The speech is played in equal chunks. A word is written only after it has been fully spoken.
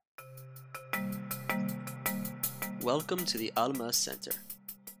Welcome to the Alma Center.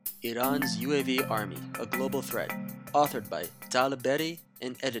 Iran's UAV Army, a Global Threat, authored by Tal Berry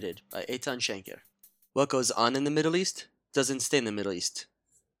and edited by Eitan Shenker. What goes on in the Middle East doesn't stay in the Middle East.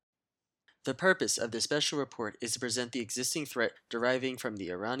 The purpose of this special report is to present the existing threat deriving from the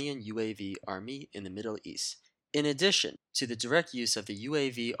Iranian UAV Army in the Middle East. In addition to the direct use of the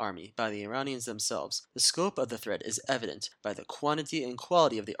UAV Army by the Iranians themselves, the scope of the threat is evident by the quantity and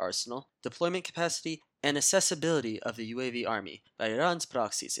quality of the arsenal, deployment capacity, and accessibility of the UAV Army by Iran's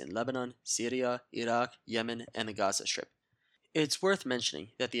proxies in Lebanon, Syria, Iraq, Yemen, and the Gaza Strip. It's worth mentioning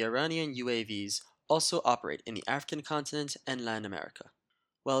that the Iranian UAVs also operate in the African continent and Latin America.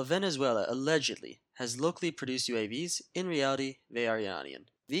 While Venezuela allegedly has locally produced UAVs, in reality they are Iranian.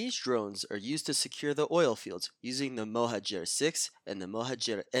 These drones are used to secure the oil fields using the Mohajer 6 and the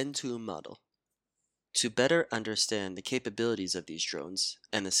Mohajer N2 model. To better understand the capabilities of these drones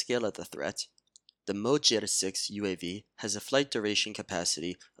and the scale of the threat, the Mohajer 6 UAV has a flight duration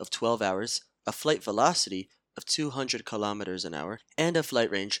capacity of 12 hours, a flight velocity of 200 kilometers an hour, and a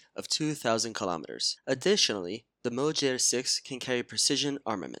flight range of 2,000 kilometers. Additionally, the Mohajer 6 can carry precision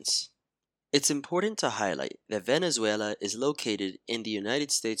armaments. It's important to highlight that Venezuela is located in the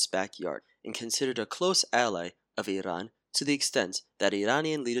United States' backyard and considered a close ally of Iran to the extent that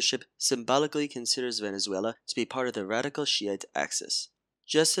Iranian leadership symbolically considers Venezuela to be part of the radical Shiite axis.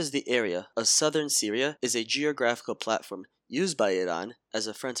 Just as the area of southern Syria is a geographical platform used by Iran as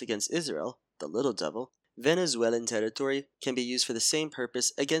a front against Israel, the Little Devil, Venezuelan territory can be used for the same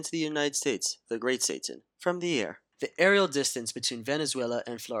purpose against the United States, the Great Satan, from the air. The aerial distance between Venezuela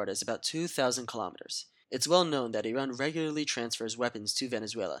and Florida is about 2,000 kilometers. It's well known that Iran regularly transfers weapons to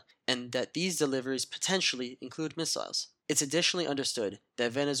Venezuela, and that these deliveries potentially include missiles. It's additionally understood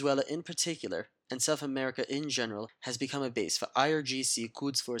that Venezuela in particular, and South America in general, has become a base for IRGC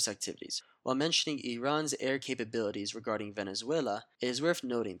Quds Force activities. While mentioning Iran's air capabilities regarding Venezuela, it is worth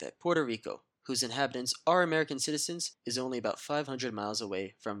noting that Puerto Rico, whose inhabitants are American citizens, is only about 500 miles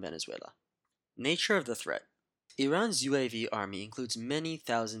away from Venezuela. Nature of the threat. Iran's UAV army includes many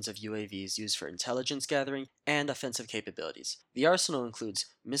thousands of UAVs used for intelligence gathering and offensive capabilities. The arsenal includes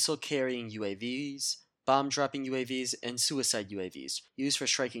missile-carrying UAVs, bomb-dropping UAVs, and suicide UAVs, used for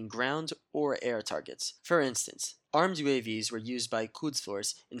striking ground or air targets. For instance, armed UAVs were used by Quds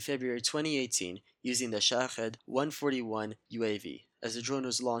Force in February 2018 using the Shahed 141 UAV, as the drone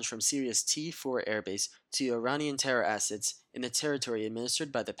was launched from Syria's T4 airbase to Iranian terror assets in the territory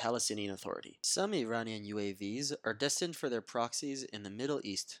administered by the Palestinian Authority. Some Iranian UAVs are destined for their proxies in the Middle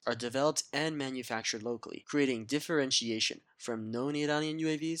East, are developed and manufactured locally, creating differentiation from known Iranian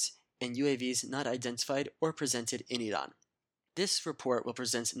UAVs and UAVs not identified or presented in Iran. This report will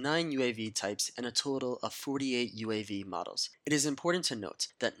present 9 UAV types and a total of 48 UAV models. It is important to note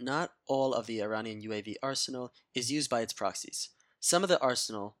that not all of the Iranian UAV arsenal is used by its proxies. Some of the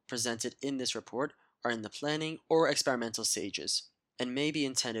arsenal presented in this report are in the planning or experimental stages and may be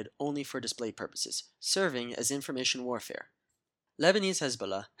intended only for display purposes, serving as information warfare. Lebanese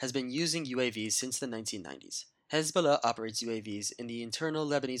Hezbollah has been using UAVs since the 1990s. Hezbollah operates UAVs in the internal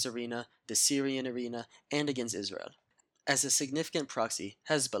Lebanese arena, the Syrian arena, and against Israel. As a significant proxy,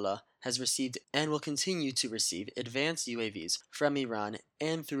 Hezbollah has received and will continue to receive advanced UAVs from Iran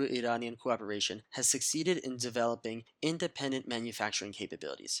and through Iranian cooperation has succeeded in developing independent manufacturing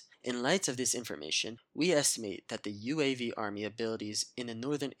capabilities. In light of this information, we estimate that the UAV army abilities in the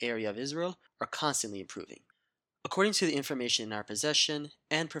northern area of Israel are constantly improving. According to the information in our possession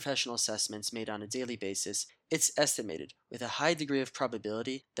and professional assessments made on a daily basis, it's estimated with a high degree of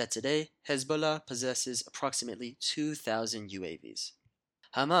probability that today Hezbollah possesses approximately 2,000 UAVs.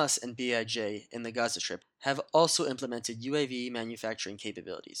 Hamas and BIJ in the Gaza Strip have also implemented UAV manufacturing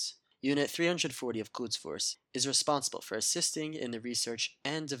capabilities. Unit 340 of Quds Force is responsible for assisting in the research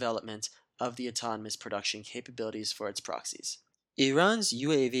and development of the autonomous production capabilities for its proxies. Iran's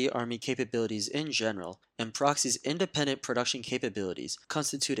UAV army capabilities in general and proxies' independent production capabilities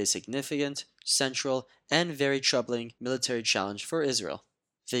constitute a significant, central, and very troubling military challenge for Israel.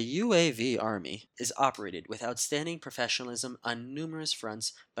 The UAV army is operated with outstanding professionalism on numerous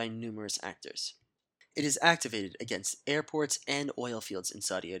fronts by numerous actors. It is activated against airports and oil fields in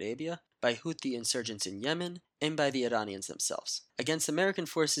Saudi Arabia, by Houthi insurgents in Yemen, and by the Iranians themselves, against American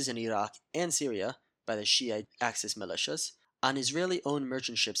forces in Iraq and Syria by the Shiite Axis militias, on Israeli-owned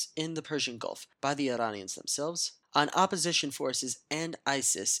merchant ships in the Persian Gulf by the Iranians themselves, on opposition forces and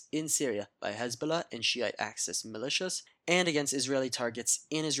ISIS in Syria by Hezbollah and Shiite Axis militias, and against Israeli targets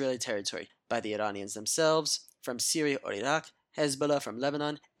in Israeli territory by the Iranians themselves, from Syria or Iraq, Hezbollah from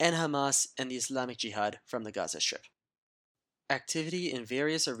Lebanon, and Hamas and the Islamic Jihad from the Gaza Strip. Activity in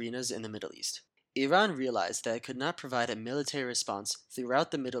various arenas in the Middle East. Iran realized that it could not provide a military response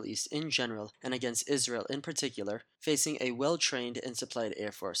throughout the Middle East in general and against Israel in particular, facing a well-trained and supplied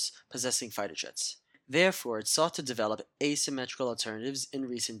air force possessing fighter jets. Therefore, it sought to develop asymmetrical alternatives in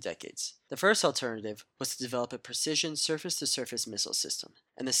recent decades. The first alternative was to develop a precision surface-to-surface missile system,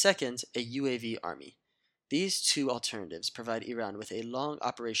 and the second, a UAV army. These two alternatives provide Iran with a long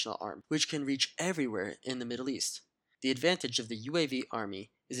operational arm, which can reach everywhere in the Middle East. The advantage of the UAV army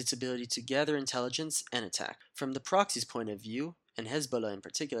is its ability to gather intelligence and attack. From the proxy's point of view, and Hezbollah in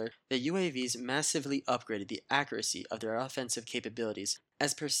particular, the UAVs massively upgraded the accuracy of their offensive capabilities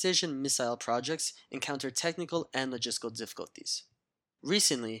as precision missile projects encounter technical and logistical difficulties.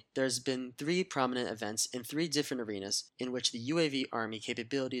 Recently, there's been 3 prominent events in 3 different arenas in which the UAV army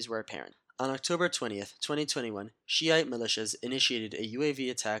capabilities were apparent. On October 20th, 2021, Shiite militias initiated a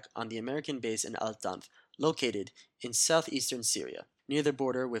UAV attack on the American base in Al-Tanf, located in southeastern Syria, near the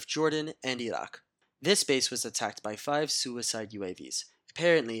border with Jordan and Iraq. This base was attacked by 5 suicide UAVs,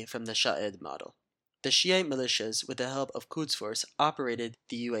 apparently from the Shahed model. The Shiite militias, with the help of Quds Force, operated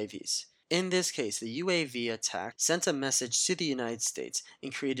the UAVs. In this case, the UAV attack sent a message to the United States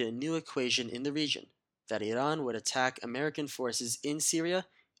and created a new equation in the region, that Iran would attack American forces in Syria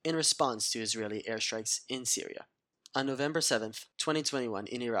in response to Israeli airstrikes in Syria. On November 7, 2021,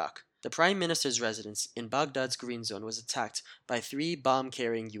 in Iraq, the Prime Minister's residence in Baghdad's Green Zone was attacked by 3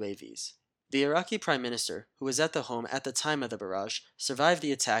 bomb-carrying UAVs. The Iraqi Prime Minister, who was at the home at the time of the barrage, survived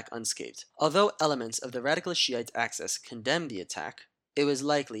the attack unscathed. Although elements of the radical Shiite axis condemned the attack, it was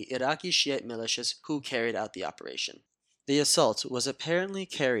likely Iraqi Shiite militias who carried out the operation. The assault was apparently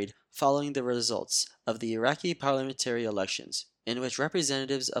carried following the results of the Iraqi parliamentary elections, in which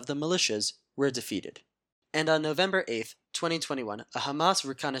representatives of the militias were defeated. And on November 8, 2021, a Hamas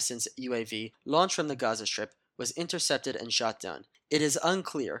reconnaissance UAV launched from the Gaza Strip was intercepted and shot down. It is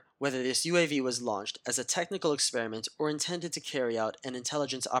unclear whether this UAV was launched as a technical experiment or intended to carry out an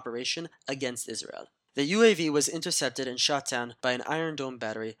intelligence operation against Israel. The UAV was intercepted and shot down by an Iron Dome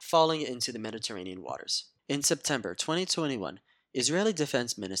battery falling into the Mediterranean waters. In September 2021, Israeli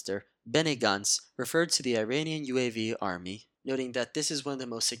Defense Minister Benny Gantz referred to the Iranian UAV army, noting that this is one of the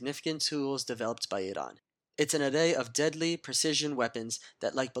most significant tools developed by Iran. It's an array of deadly precision weapons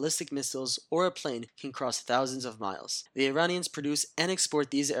that, like ballistic missiles or a plane, can cross thousands of miles. The Iranians produce and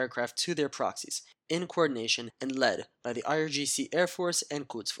export these aircraft to their proxies, in coordination and led by the IRGC Air Force and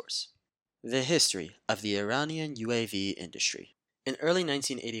Quds Force. The history of the Iranian UAV industry. In early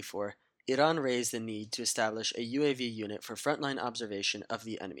 1984, Iran raised the need to establish a UAV unit for frontline observation of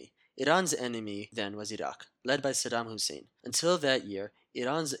the enemy. Iran's enemy then was Iraq, led by Saddam Hussein. Until that year,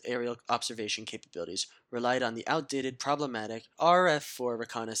 Iran's aerial observation capabilities relied on the outdated, problematic RF-4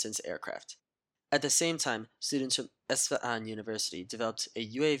 reconnaissance aircraft. At the same time, students from Esfahan University developed a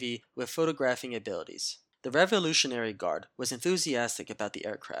UAV with photographing abilities. The Revolutionary Guard was enthusiastic about the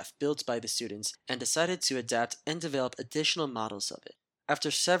aircraft built by the students and decided to adapt and develop additional models of it. After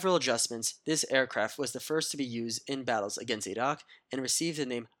several adjustments, this aircraft was the first to be used in battles against Iraq and received the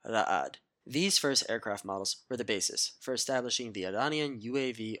name Ra'ad. These first aircraft models were the basis for establishing the Iranian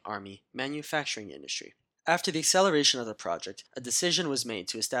UAV army manufacturing industry. After the acceleration of the project, a decision was made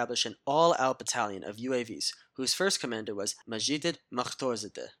to establish an all-out battalion of UAVs, whose first commander was Majid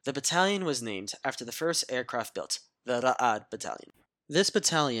Makhtorzadeh. The battalion was named after the first aircraft built, the Ra'ad Battalion. This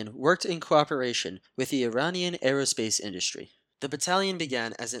battalion worked in cooperation with the Iranian aerospace industry. The battalion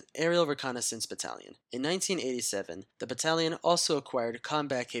began as an aerial reconnaissance battalion. In 1987, the battalion also acquired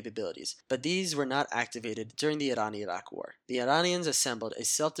combat capabilities, but these were not activated during the Iran-Iraq War. The Iranians assembled a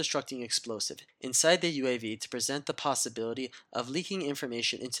self-destructing explosive inside the UAV to present the possibility of leaking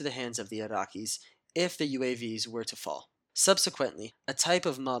information into the hands of the Iraqis if the UAVs were to fall. Subsequently, a type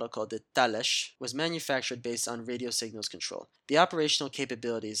of model called the Talesh was manufactured based on radio signals control. The operational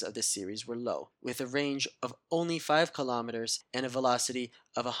capabilities of this series were low, with a range of only 5 kilometers and a velocity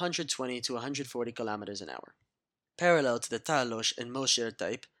of 120 to 140 kilometers an hour. Parallel to the Talosh and Mosher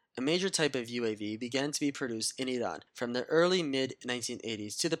type, a major type of UAV began to be produced in Iran from the early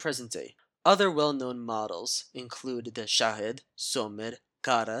mid-1980s to the present day. Other well-known models include the Shahed, Somer,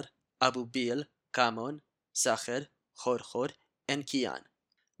 Karar, Abu Bil, Kamon, Sakher, Khorkhor, and Kian.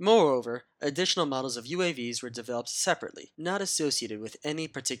 Moreover, additional models of UAVs were developed separately, not associated with any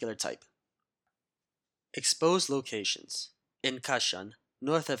particular type. Exposed locations. In Kashan,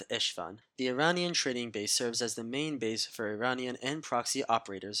 north of Esfahan, the Iranian training base serves as the main base for Iranian and proxy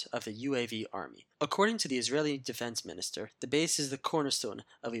operators of the UAV army. According to the Israeli defense minister, the base is the cornerstone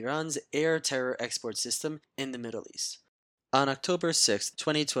of Iran's air terror export system in the Middle East. On October 6,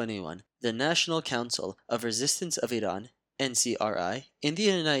 2021, the National Council of Resistance of Iran, NCRI, in the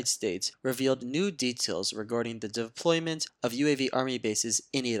United States revealed new details regarding the deployment of UAV army bases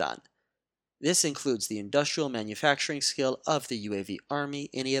in Iran. This includes the industrial manufacturing skill of the UAV army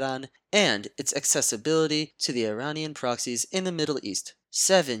in Iran and its accessibility to the Iranian proxies in the Middle East.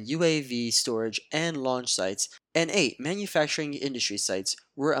 7 UAV storage and launch sites and 8 manufacturing industry sites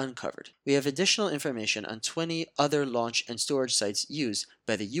were uncovered. We have additional information on 20 other launch and storage sites used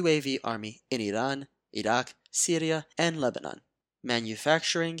by the UAV army in Iran, Iraq, Syria, and Lebanon.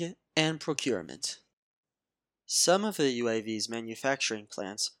 Manufacturing and procurement. Some of the UAV's manufacturing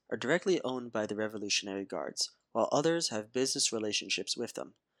plants are directly owned by the Revolutionary Guards, while others have business relationships with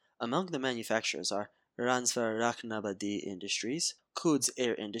them. Among the manufacturers are Ransvar Rakhnabadi Industries, Quds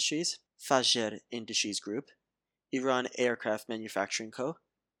Air Industries, Fajr Industries Group, Iran Aircraft Manufacturing Co.,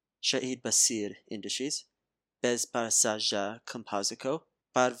 Shahid Basir Industries, Bez Parsaja Composite Co.,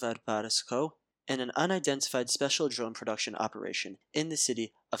 Barvar Baras Co., and an unidentified special drone production operation in the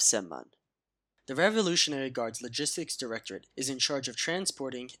city of Semman. The Revolutionary Guard's Logistics Directorate is in charge of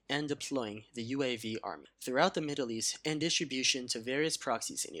transporting and deploying the UAV army throughout the Middle East and distribution to various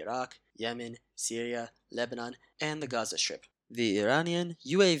proxies in Iraq, Yemen, Syria, Lebanon, and the Gaza Strip. The Iranian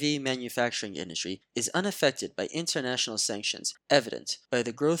UAV manufacturing industry is unaffected by international sanctions, evident by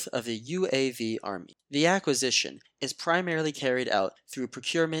the growth of the UAV army. The acquisition is primarily carried out through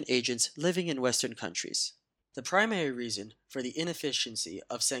procurement agents living in Western countries. The primary reason for the inefficiency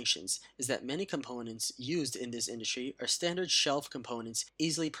of sanctions is that many components used in this industry are standard shelf components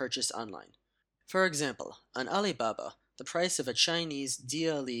easily purchased online. For example, on Alibaba, the price of a Chinese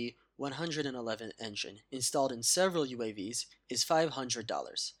DLE 111 engine installed in several UAVs is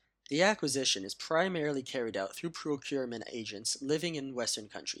 $500. The acquisition is primarily carried out through procurement agents living in Western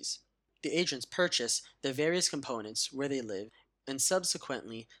countries. The agents purchase the various components where they live and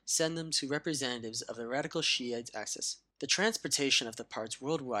subsequently send them to representatives of the radical Shiite axis. The transportation of the parts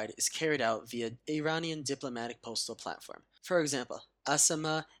worldwide is carried out via Iranian diplomatic postal platform. For example,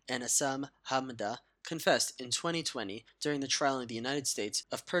 Asama and Assam Hamda confessed in 2020 during the trial in the United States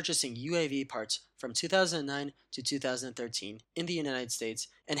of purchasing UAV parts from 2009 to 2013 in the United States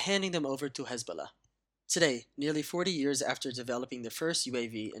and handing them over to Hezbollah. Today, nearly 40 years after developing the first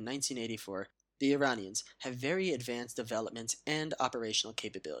UAV in 1984, the Iranians have very advanced development and operational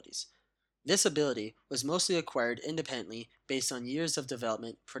capabilities. This ability was mostly acquired independently based on years of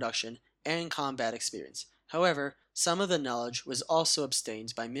development, production, and combat experience. However, some of the knowledge was also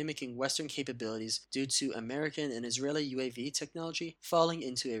obtained by mimicking Western capabilities due to American and Israeli UAV technology falling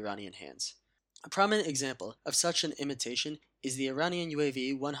into Iranian hands. A prominent example of such an imitation is the Iranian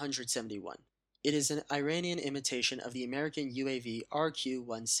UAV 171. It is an Iranian imitation of the American UAV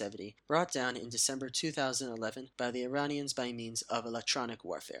RQ-170 brought down in December 2011 by the Iranians by means of electronic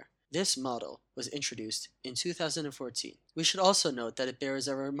warfare. This model was introduced in 2014. We should also note that it bears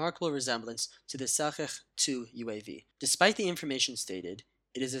a remarkable resemblance to the Sakh-2 UAV. Despite the information stated,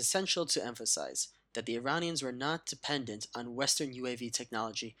 it is essential to emphasize that the Iranians were not dependent on Western UAV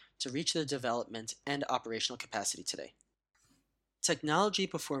technology to reach their development and operational capacity today. Technology,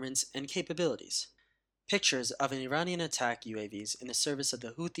 performance, and capabilities. Pictures of an Iranian attack UAVs in the service of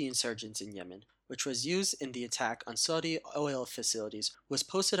the Houthi insurgents in Yemen, which was used in the attack on Saudi oil facilities, was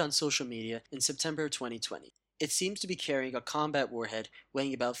posted on social media in September 2020. It seems to be carrying a combat warhead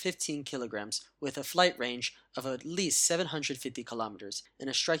weighing about 15 kilograms with a flight range of at least 750 kilometers and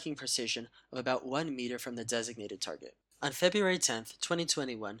a striking precision of about 1 meter from the designated target. On February 10,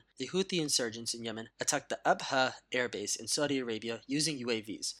 2021, the Houthi insurgents in Yemen attacked the Abha airbase in Saudi Arabia using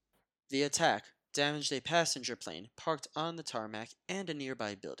UAVs. The attack damaged a passenger plane parked on the tarmac and a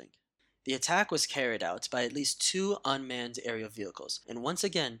nearby building. The attack was carried out by at least 2 unmanned aerial vehicles, and once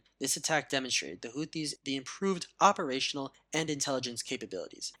again, this attack demonstrated the Houthis the improved operational and intelligence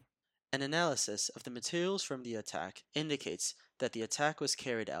capabilities. An analysis of the materials from the attack indicates that the attack was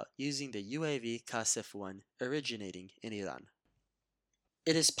carried out using the UAV Qasef-1 originating in Iran.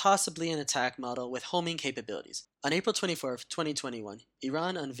 It is possibly an attack model with homing capabilities. On April 24, 2021,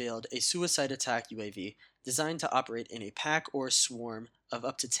 Iran unveiled a suicide attack UAV designed to operate in a pack or swarm of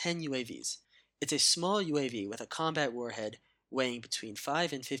up to 10 UAVs. It's a small UAV with a combat warhead weighing between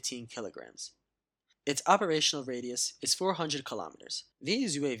 5 and 15 kilograms. Its operational radius is 400 kilometers.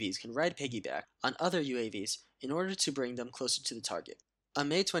 These UAVs can ride piggyback on other UAVs in order to bring them closer to the target. On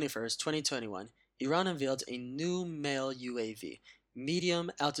May 21, 2021, Iran unveiled a new male UAV,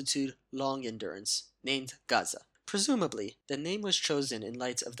 medium altitude long endurance, named Gaza. Presumably, the name was chosen in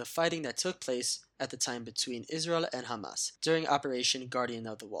light of the fighting that took place at the time between Israel and Hamas during Operation Guardian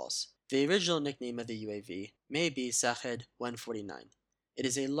of the Walls. The original nickname of the UAV may be Shahed 149. It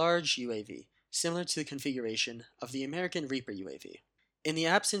is a large UAV, similar to the configuration of the American Reaper UAV. In the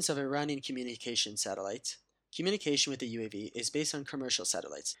absence of Iranian communication satellites, communication with the UAV is based on commercial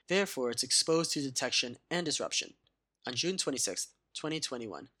satellites, therefore it's exposed to detection and disruption. On June 26,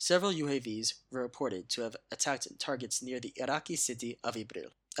 2021, several UAVs were reported to have attacked targets near the Iraqi city of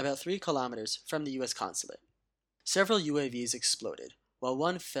Ibril, about 3 kilometers from the US consulate. Several UAVs exploded, while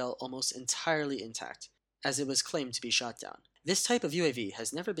one fell almost entirely intact, as it was claimed to be shot down. This type of UAV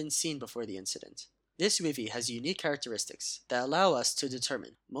has never been seen before the incident. This UAV has unique characteristics that allow us to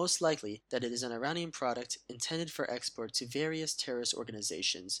determine, most likely, that it is an Iranian product intended for export to various terrorist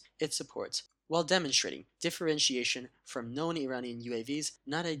organizations it supports, while demonstrating differentiation from known Iranian UAVs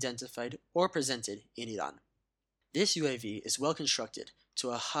not identified or presented in Iran. This UAV is well constructed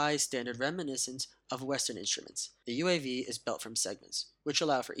to a high standard reminiscent of Western instruments. The UAV is built from segments, which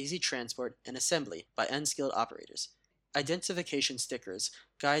allow for easy transport and assembly by unskilled operators. Identification stickers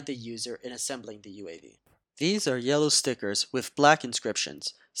guide the user in assembling the UAV. These are yellow stickers with black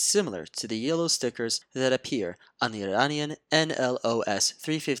inscriptions, similar to the yellow stickers that appear on the Iranian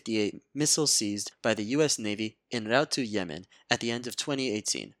NLOS-358 missile seized by the US Navy en route to Yemen at the end of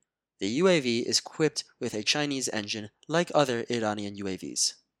 2018. The UAV is equipped with a Chinese engine like other Iranian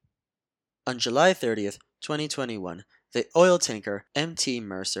UAVs. On July 30th, 2021, the oil tanker MT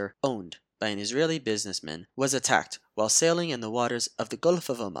Mercer, owned by an Israeli businessman, was attacked while sailing in the waters of the Gulf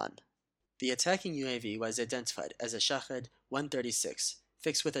of Oman. The attacking UAV was identified as a Shahed 136,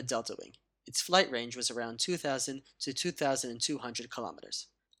 fixed with a delta wing. Its flight range was around 2,000 to 2,200 kilometers.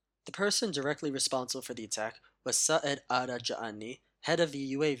 The person directly responsible for the attack was Sa'ed Ara Ja'ani, head of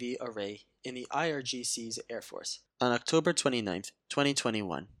the UAV array in the IRGC's Air Force. On October 29,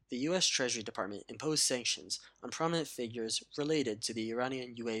 2021, the U.S. Treasury Department imposed sanctions on prominent figures related to the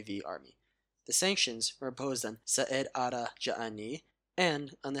Iranian UAV army. The sanctions were imposed on Sa'ed Ara Ja'ani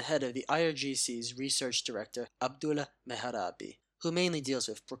and on the head of the IRGC's research director, Abdullah Mehrabi, who mainly deals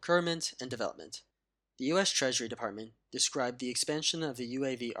with procurement and development. The U.S. Treasury Department described the expansion of the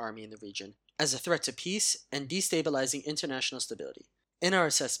UAV army in the region as a threat to peace and destabilizing international stability. In our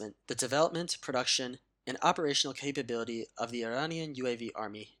assessment, the development, production, and operational capability of the Iranian UAV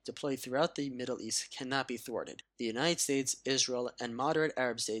army deployed throughout the Middle East cannot be thwarted. The United States, Israel, and moderate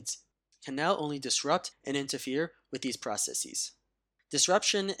Arab states can now only disrupt and interfere with these processes.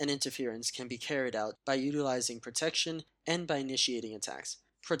 Disruption and interference can be carried out by utilizing protection and by initiating attacks.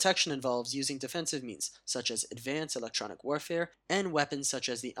 Protection involves using defensive means, such as advanced electronic warfare, and weapons such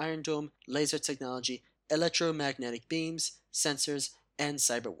as the Iron Dome, laser technology, electromagnetic beams, sensors, and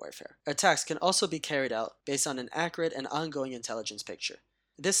cyber warfare. Attacks can also be carried out based on an accurate and ongoing intelligence picture.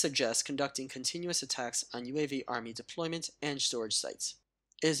 This suggests conducting continuous attacks on UAV army deployment and storage sites.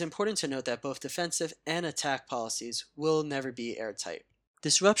 It is important to note that both defensive and attack policies will never be airtight.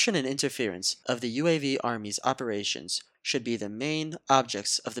 Disruption and interference of the UAV Army's operations should be the main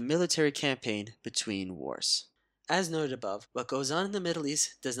objects of the military campaign between wars. As noted above, what goes on in the Middle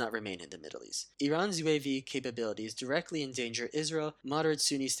East does not remain in the Middle East. Iran's UAV capabilities directly endanger Israel, moderate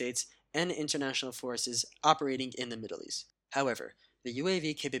Sunni states, and international forces operating in the Middle East. However, the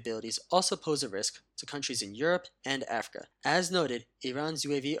UAV capabilities also pose a risk to countries in Europe and Africa. As noted, Iran's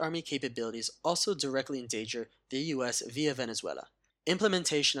UAV army capabilities also directly endanger the US via Venezuela.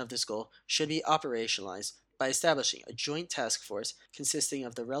 Implementation of this goal should be operationalized by establishing a joint task force consisting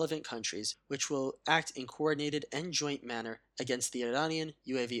of the relevant countries, which will act in coordinated and joint manner against the Iranian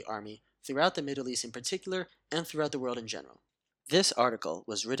UAV army throughout the Middle East in particular and throughout the world in general. This article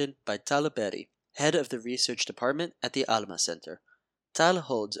was written by Tal Berry, head of the research department at the Alma Center. Tal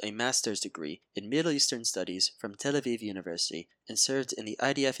holds a master's degree in Middle Eastern Studies from Tel Aviv University and served in the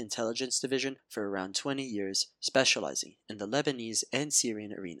IDF Intelligence Division for around 20 years, specializing in the Lebanese and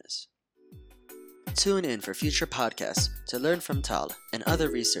Syrian arenas. Tune in for future podcasts to learn from Tal and other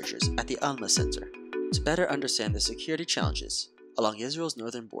researchers at the Alma Center to better understand the security challenges along Israel's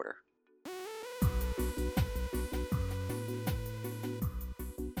northern border.